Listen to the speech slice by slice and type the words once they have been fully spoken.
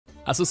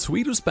As a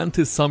Swede who spent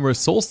his summer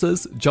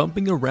solstice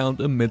jumping around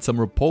a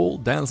midsummer pole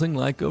dancing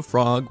like a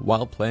frog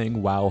while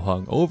playing WoW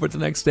hungover the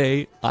next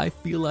day, I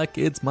feel like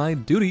it's my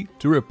duty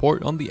to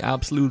report on the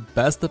absolute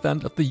best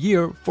event of the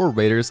year for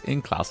raiders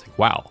in Classic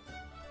WoW.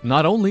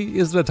 Not only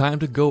is it a time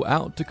to go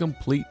out to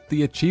complete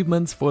the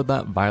achievements for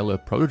that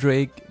Violet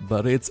Protodrake,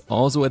 but it's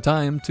also a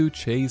time to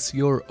chase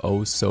your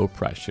oh so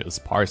precious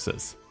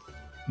parses.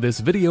 This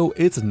video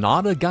is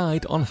not a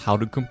guide on how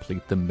to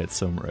complete the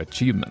Midsummer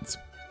achievements.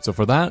 So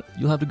for that,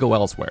 you'll have to go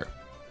elsewhere.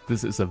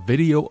 This is a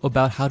video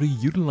about how to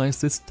utilize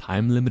this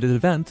time-limited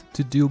event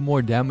to do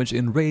more damage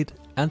in raid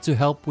and to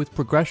help with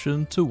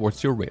progression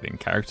towards your raiding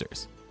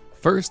characters.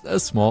 First, a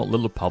small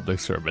little public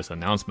service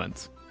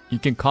announcement. You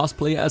can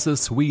cosplay as a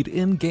Swede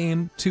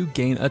in-game to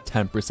gain a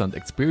 10%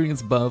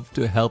 experience buff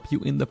to help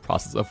you in the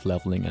process of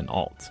leveling an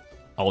alt.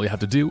 All you have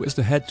to do is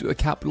to head to a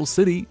capital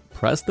city,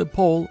 press the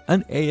poll,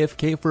 and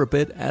AFK for a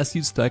bit as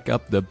you stack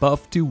up the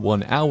buff to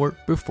 1 hour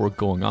before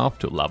going off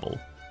to level.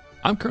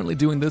 I'm currently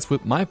doing this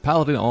with my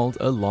Paladin alt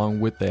along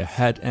with the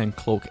head and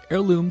cloak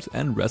heirlooms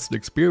and rested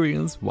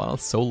experience while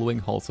soloing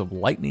Halls of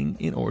Lightning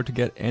in order to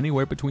get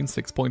anywhere between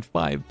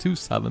 6.5 to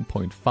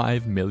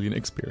 7.5 million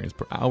experience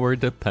per hour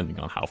depending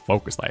on how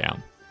focused I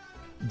am.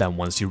 Then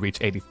once you reach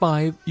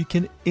 85, you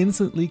can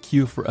instantly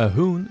queue for a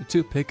Hoon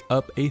to pick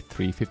up a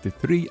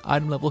 353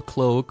 item level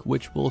cloak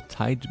which will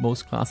tide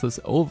most classes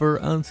over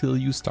until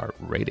you start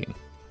raiding.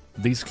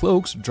 These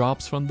cloaks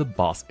drops from the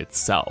boss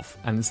itself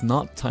and is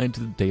not tied to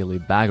the daily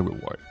bag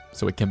reward,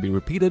 so it can be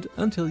repeated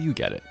until you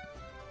get it.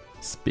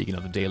 Speaking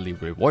of the daily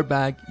reward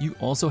bag, you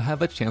also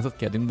have a chance of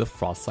getting the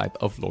Frost Scythe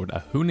of Lord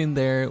Ahun in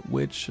there,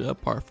 which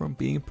apart from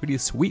being pretty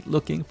sweet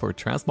looking for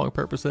transmog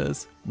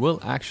purposes,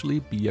 will actually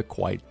be a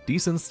quite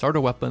decent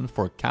starter weapon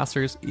for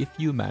casters if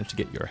you manage to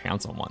get your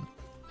hands on one.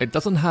 It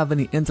doesn't have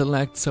any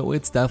intellect, so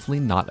it's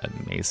definitely not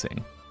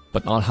amazing.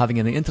 But not having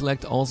any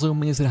intellect also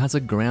means it has a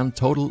grand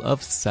total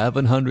of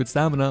 700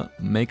 stamina,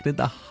 making it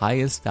the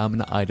highest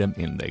stamina item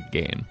in the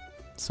game.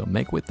 So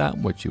make with that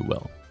what you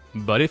will.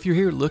 But if you're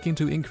here looking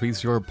to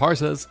increase your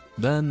parses,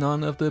 then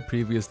none of the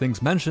previous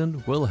things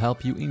mentioned will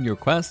help you in your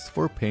quest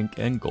for pink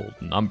and gold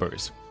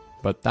numbers.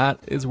 But that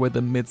is where the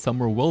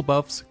Midsummer will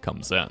buffs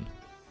comes in.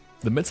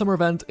 The Midsummer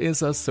event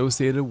is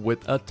associated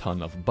with a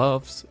ton of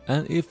buffs,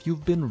 and if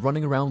you've been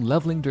running around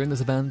leveling during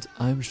this event,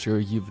 I'm sure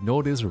you've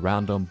noticed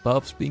random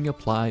buffs being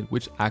applied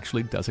which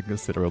actually does a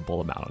considerable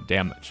amount of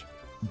damage.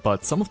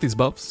 But some of these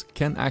buffs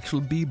can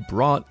actually be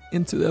brought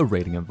into a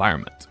raiding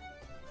environment.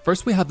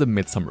 First we have the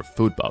Midsummer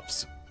food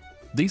buffs.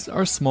 These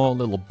are small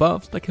little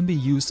buffs that can be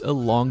used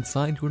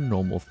alongside your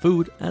normal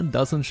food and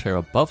doesn't share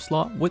a buff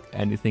slot with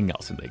anything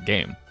else in the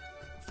game.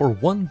 For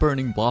 1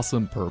 Burning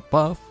Blossom per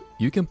buff,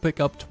 you can pick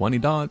up 20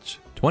 dodge,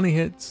 20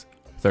 hits,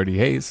 30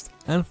 haste,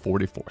 and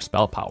 44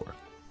 spell power.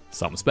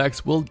 Some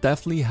specs will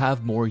definitely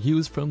have more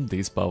use from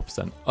these buffs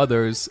than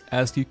others,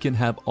 as you can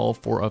have all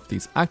 4 of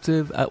these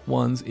active at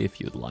once if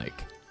you'd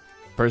like.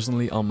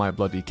 Personally on my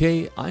Bloody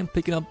K, I'm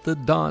picking up the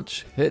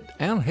dodge, hit,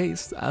 and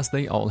haste as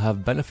they all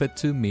have benefit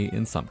to me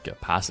in some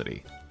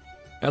capacity.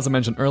 As I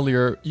mentioned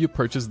earlier, you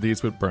purchase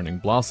these with Burning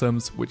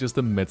Blossoms, which is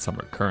the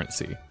Midsummer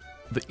currency.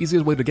 The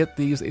easiest way to get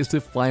these is to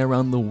fly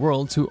around the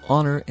world to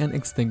honor and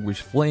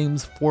extinguish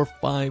flames for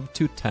 5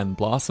 to 10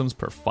 blossoms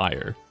per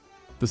fire.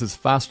 This is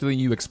faster than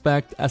you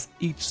expect as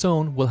each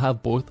zone will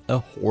have both a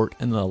Horde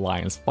and an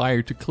Alliance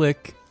fire to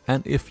click,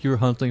 and if you're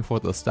hunting for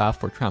the staff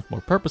for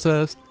transmog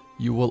purposes,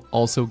 you will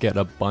also get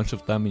a bunch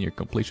of them in your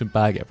completion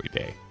bag every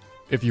day.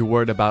 If you're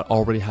worried about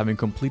already having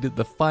completed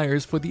the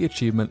fires for the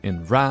achievement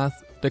in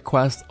Wrath, the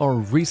quests are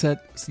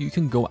reset so you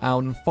can go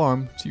out and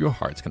farm to your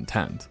heart's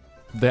content.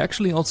 They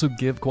actually also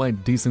give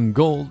quite decent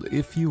gold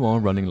if you are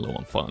running low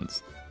on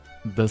funds.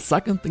 The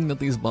second thing that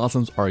these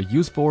blossoms are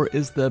used for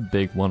is the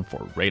big one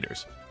for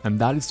raiders, and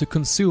that is to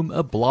consume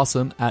a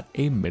blossom at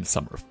a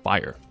Midsummer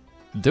fire.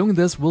 Doing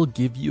this will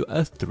give you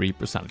a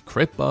 3%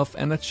 crit buff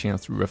and a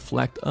chance to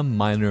reflect a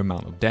minor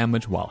amount of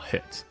damage while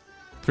hit.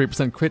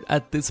 3% crit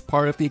at this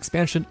part of the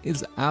expansion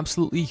is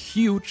absolutely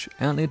huge,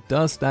 and it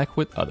does stack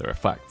with other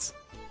effects.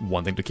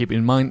 One thing to keep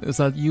in mind is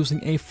that using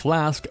a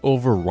flask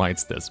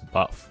overrides this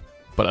buff.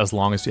 But as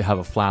long as you have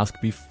a flask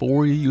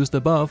before you use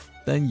the buff,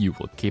 then you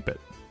will keep it.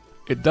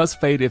 It does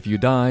fade if you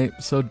die,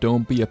 so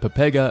don't be a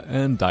Pepega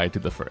and die to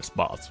the first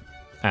boss.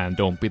 And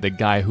don't be the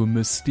guy who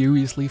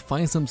mysteriously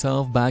finds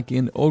himself back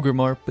in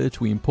Ogremark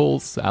between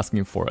pulls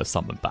asking for a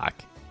summon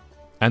back.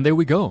 And there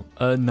we go,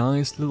 a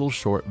nice little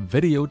short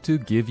video to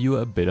give you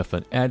a bit of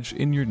an edge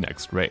in your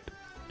next raid.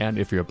 And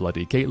if you're a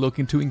Bloody K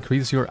looking to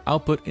increase your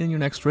output in your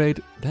next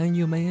raid, then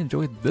you may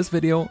enjoy this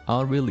video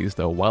I released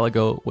a while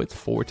ago with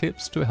 4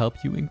 tips to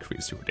help you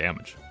increase your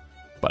damage.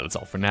 But that's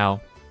all for now.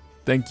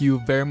 Thank you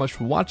very much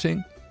for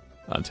watching.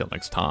 Until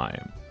next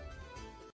time.